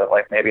sense of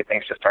like maybe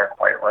things just aren't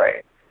quite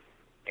right.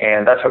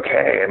 And that's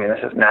okay. I mean, this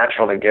is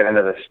natural to get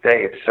into this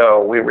state.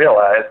 So we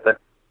realize that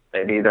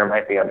maybe there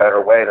might be a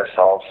better way to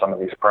solve some of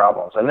these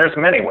problems. And there's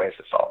many ways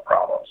to solve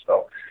problems.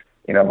 So,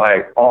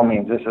 by all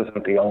means, this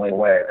isn't the only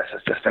way. This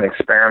is just an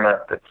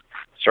experiment that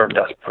served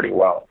us pretty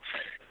well.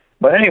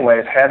 But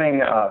anyways,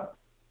 having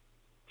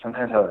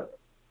sometimes a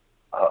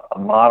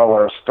model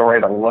or a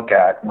story to look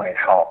at might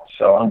help.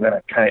 So I'm going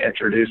to kind of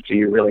introduce to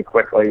you really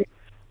quickly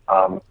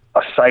a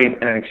site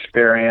and an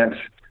experience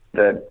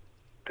that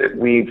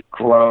we've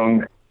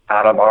grown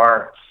out of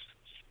our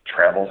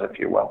travels, if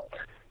you will.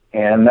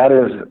 And that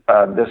is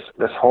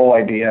this whole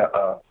idea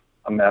of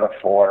a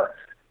metaphor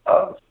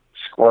of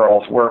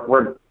squirrels.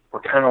 We're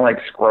kind of like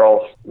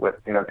squirrels with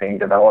being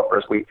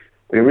developers. We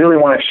really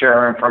want to share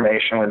our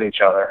information with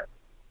each other,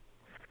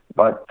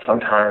 but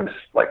sometimes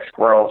like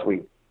squirrels,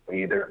 we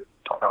either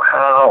don't know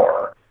how,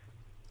 or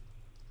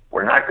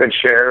we're not good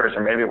sharers,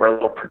 or maybe we're a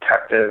little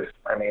protective.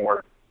 I mean,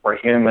 we're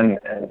human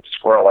and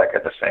squirrel-like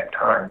at the same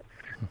time.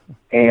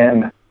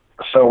 And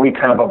so we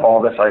kind of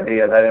evolved this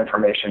idea that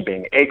information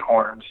being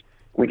acorns,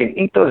 we can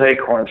eat those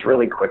acorns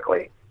really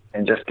quickly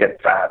and just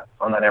get fat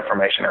on that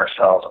information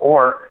ourselves,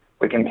 or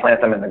we can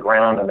plant them in the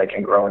ground and they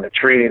can grow into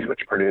trees,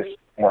 which produce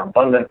more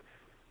abundant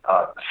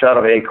set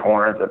of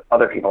acorns that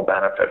other people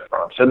benefit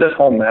from. So this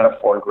whole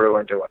metaphor grew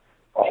into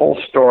a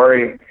whole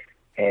story.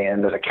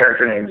 And there's a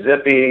character named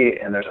Zippy,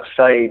 and there's a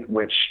site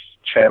which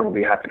Chad will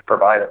be happy to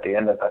provide at the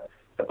end of the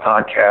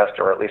podcast,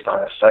 or at least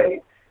on his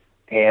site.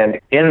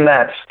 And in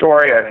that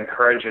story, I'd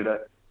encourage you to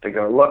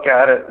go look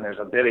at it, and there's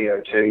a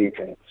video too you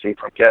can see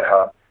from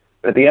GitHub.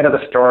 But at the end of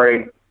the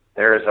story,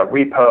 there's a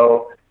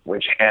repo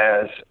which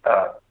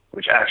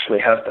actually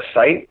has the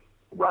site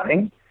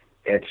running.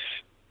 It's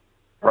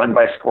run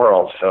by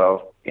squirrels,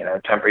 so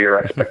temper your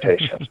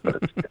expectations, but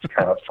it's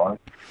kind of fun.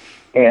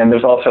 And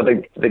there's also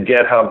the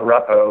GitHub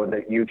repo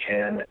that you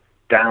can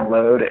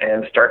download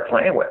and start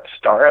playing with.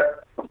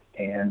 Start it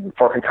and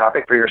fork and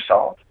copy for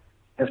yourself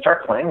and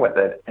start playing with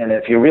it. And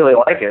if you really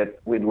like it,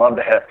 we'd love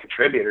to have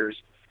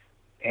contributors,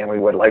 and we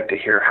would like to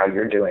hear how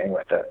you're doing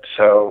with it.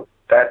 So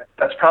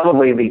that's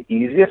probably the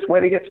easiest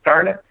way to get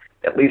started,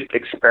 at least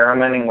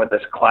experimenting with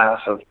this class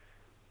of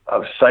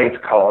sites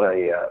called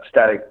a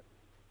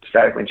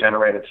statically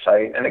generated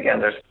site. And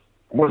again, there's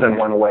more than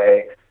one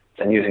way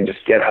than using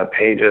just GitHub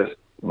pages,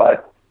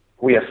 but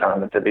we have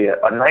found it to be a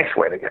nice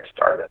way to get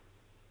started.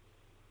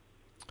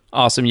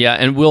 Awesome, yeah,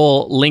 and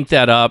we'll link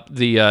that up.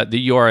 The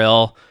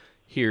URL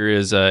here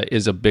is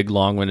a big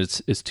long one.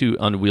 It's too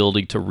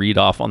unwieldy to read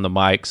off on the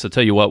mic. So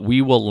tell you what,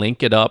 we will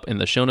link it up in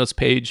the show notes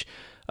page.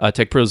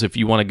 Tech Pros, if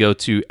you want to go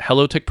to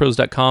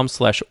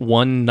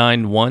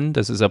hellotechpros.com/191.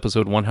 This is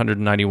episode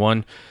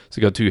 191. So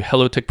go to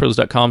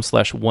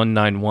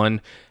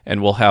hellotechpros.com/191,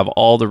 and we'll have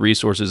all the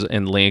resources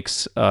and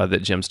links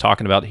that Jim's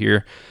talking about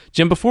here.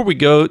 Jim, before we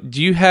go,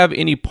 do you have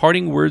any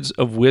parting words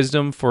of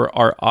wisdom for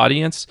our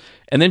audience?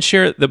 And then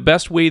share the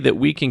best way that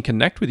we can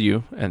connect with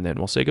you, and then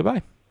we'll say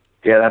goodbye.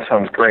 Yeah, that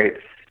sounds great.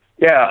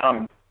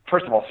 Yeah,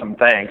 first of all, some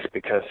thanks,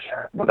 because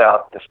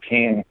without this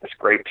team, this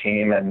great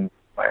team, and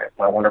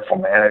my wonderful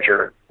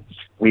manager,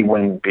 we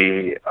wouldn't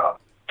be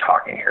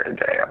talking here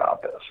today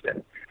about this.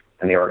 And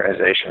the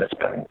organization has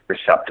been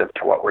receptive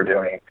to what we're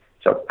doing.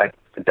 So I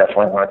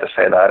definitely wanted to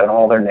say that, and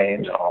all their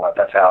names and all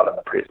that's out in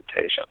the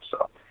presentation.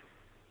 So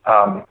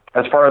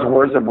as far as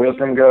words of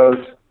wisdom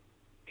goes,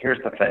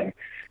 here's the thing.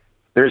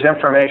 There's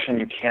information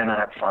you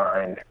cannot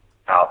find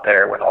out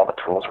there with all the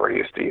tools we're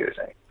used to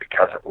using,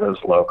 because it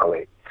lives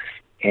locally.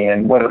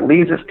 And what it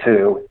leads us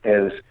to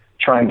is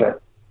trying to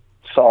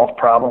solve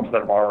problems that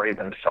have already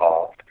been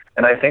solved.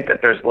 And I think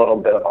that there's a little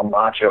bit of a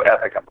macho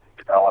ethic of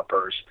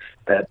developers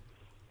that,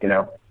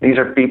 these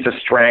are feats of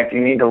strength. You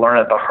need to learn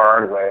it the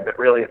hard way. But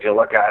really, if you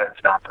look at it,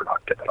 it's not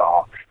productive at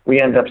all. We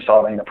end up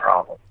solving the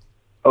problem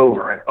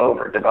over and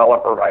over,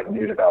 developer by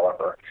new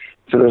developer.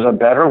 So there's a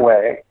better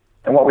way.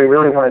 And what we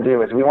really want to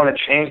do is we want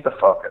to change the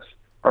focus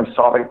from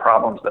solving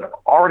problems that have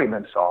already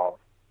been solved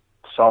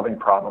to solving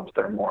problems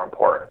that are more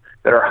important,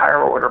 that are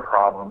higher order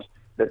problems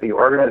that the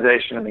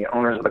organization and the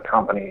owners of the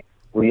company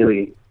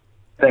really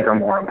think are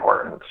more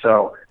important.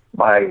 So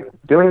by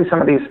doing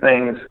some of these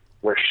things,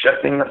 we're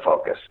shifting the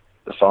focus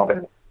to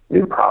solving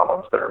new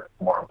problems that are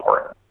more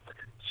important.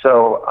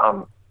 So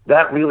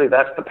that's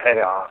the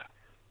payoff.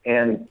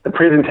 And the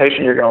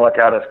presentation you're going to look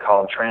at is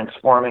called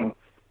Transforming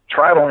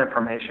Tribal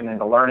Information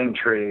into Learning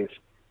Trees.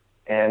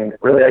 And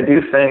really, I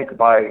do think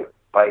by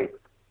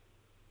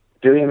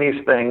doing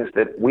these things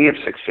that we have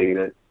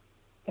succeeded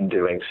in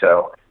doing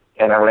so.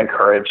 And I would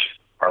encourage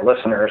our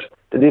listeners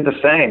to do the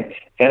same.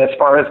 And as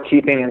far as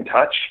keeping in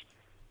touch,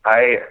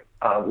 I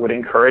would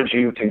encourage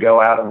you to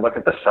go out and look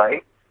at the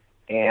site.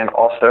 And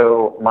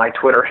also, my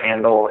Twitter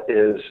handle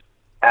is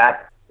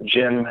at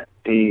Jim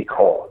D.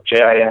 Kohl,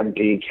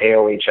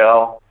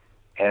 JIMDKOHL.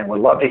 And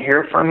would love to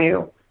hear from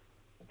you.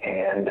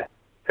 And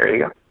there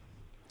you go.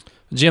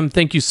 Jim,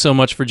 thank you so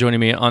much for joining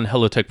me on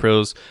Hello Tech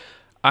Pros.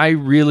 I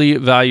really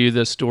value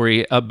this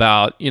story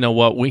about,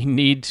 what we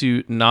need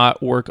to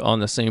not work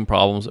on the same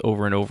problems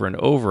over and over and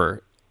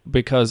over,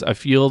 because I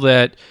feel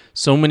that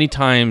so many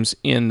times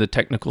in the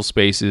technical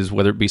spaces,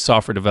 whether it be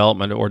software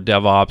development or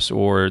DevOps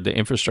or the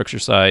infrastructure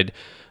side,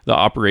 the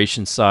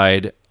operations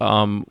side,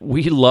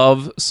 we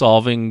love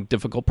solving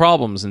difficult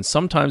problems. And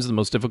sometimes the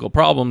most difficult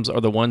problems are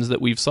the ones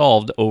that we've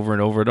solved over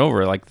and over and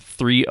over. Like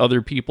three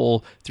other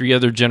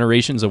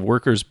generations of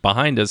workers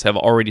behind us have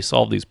already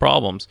solved these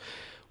problems.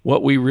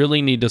 What we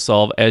really need to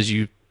solve, as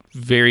you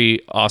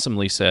very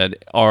awesomely said,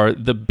 are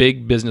the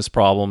big business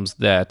problems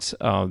that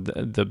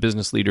the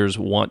business leaders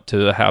want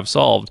to have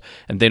solved.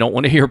 And they don't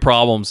want to hear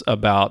problems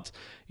about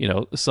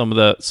some of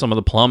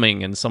the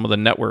plumbing and some of the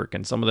network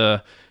and some of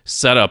the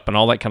setup and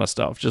all that kind of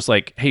stuff. Just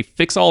like, hey,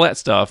 fix all that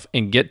stuff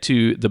and get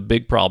to the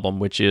big problem,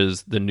 which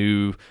is the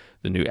new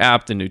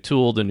app, the new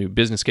tool, the new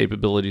business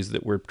capabilities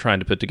that we're trying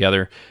to put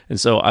together. And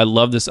so I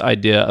love this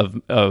idea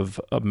of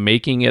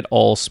making it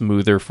all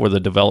smoother for the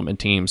development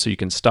team, so you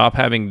can stop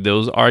having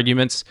those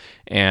arguments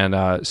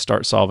and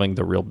start solving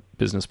the real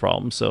business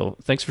problems. So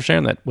thanks for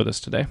sharing that with us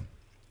today.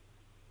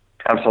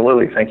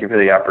 Absolutely. Thank you for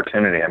the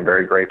opportunity. I'm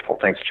very grateful.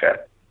 Thanks, Chad.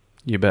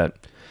 You bet.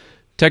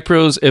 Tech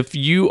Pros, if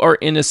you are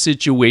in a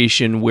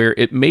situation where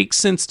it makes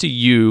sense to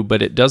you,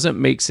 but it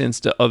doesn't make sense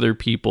to other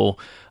people,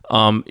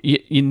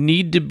 you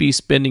need to be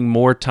spending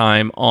more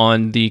time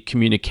on the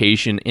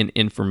communication and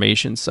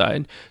information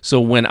side.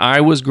 So when I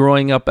was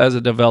growing up as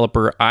a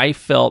developer, I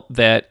felt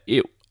that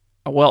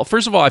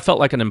first of all, I felt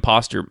like an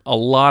imposter a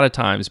lot of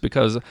times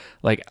because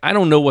I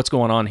don't know what's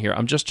going on here.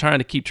 I'm just trying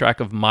to keep track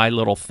of my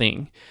little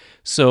thing.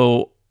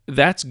 So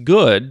that's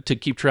good to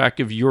keep track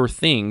of your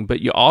thing,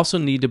 but you also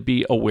need to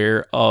be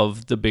aware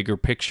of the bigger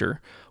picture.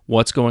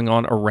 What's going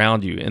on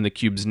around you, in the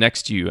cubes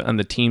next to you, and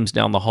the teams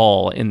down the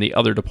hall, in the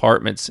other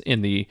departments,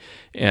 in the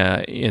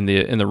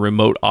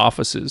remote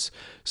offices.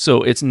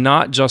 So it's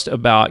not just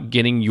about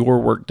getting your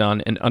work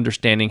done and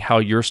understanding how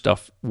your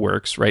stuff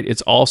works, right?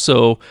 It's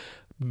also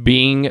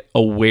being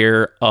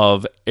aware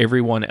of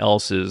everyone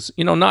else's,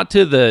 not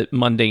to the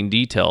mundane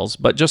details,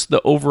 but just the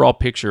overall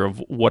picture of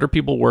what are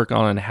people working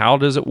on and how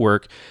does it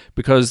work,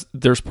 because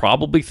there's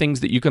probably things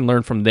that you can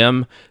learn from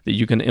them that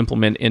you can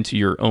implement into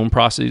your own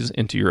processes,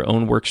 into your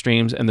own work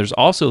streams. And there's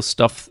also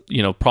stuff,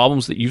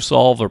 problems that you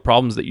solve or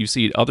problems that you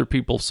see other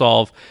people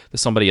solve that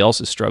somebody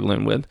else is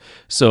struggling with.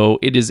 So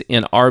it is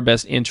in our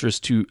best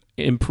interest to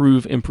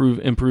improve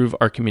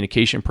our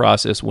communication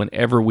process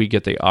whenever we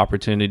get the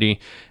opportunity.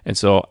 And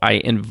so I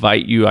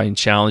invite you, I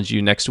challenge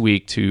you next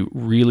week to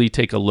really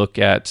take a look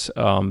at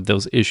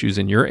those issues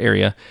in your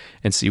area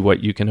and see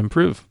what you can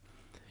improve.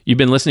 You've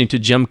been listening to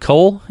Jim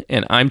Kohl,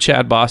 and I'm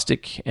Chad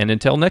Bostic. And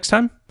until next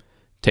time,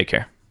 take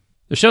care.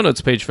 The show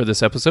notes page for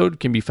this episode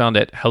can be found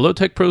at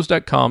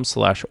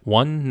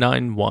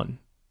hellotechpros.com/191.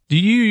 Do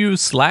you use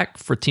Slack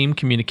for team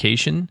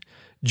communication?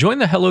 Join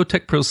the Hello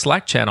Tech Pros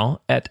Slack channel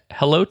at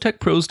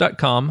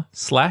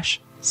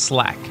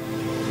hellotechpros.com/Slack.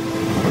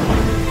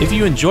 If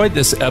you enjoyed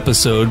this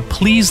episode,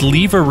 please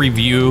leave a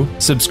review,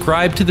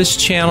 subscribe to this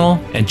channel,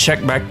 and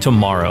check back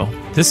tomorrow.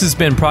 This has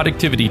been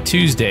Productivity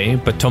Tuesday,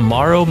 but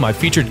tomorrow my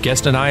featured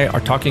guest and I are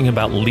talking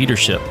about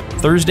leadership.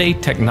 Thursday,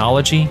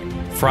 technology.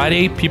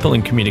 Friday, people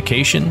and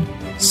communication.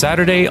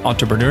 Saturday,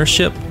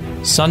 entrepreneurship.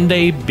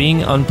 Sunday,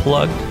 being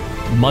unplugged.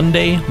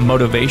 Monday,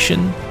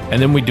 motivation. And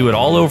then we do it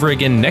all over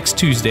again next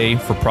Tuesday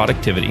for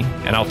productivity.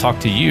 And I'll talk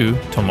to you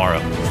tomorrow.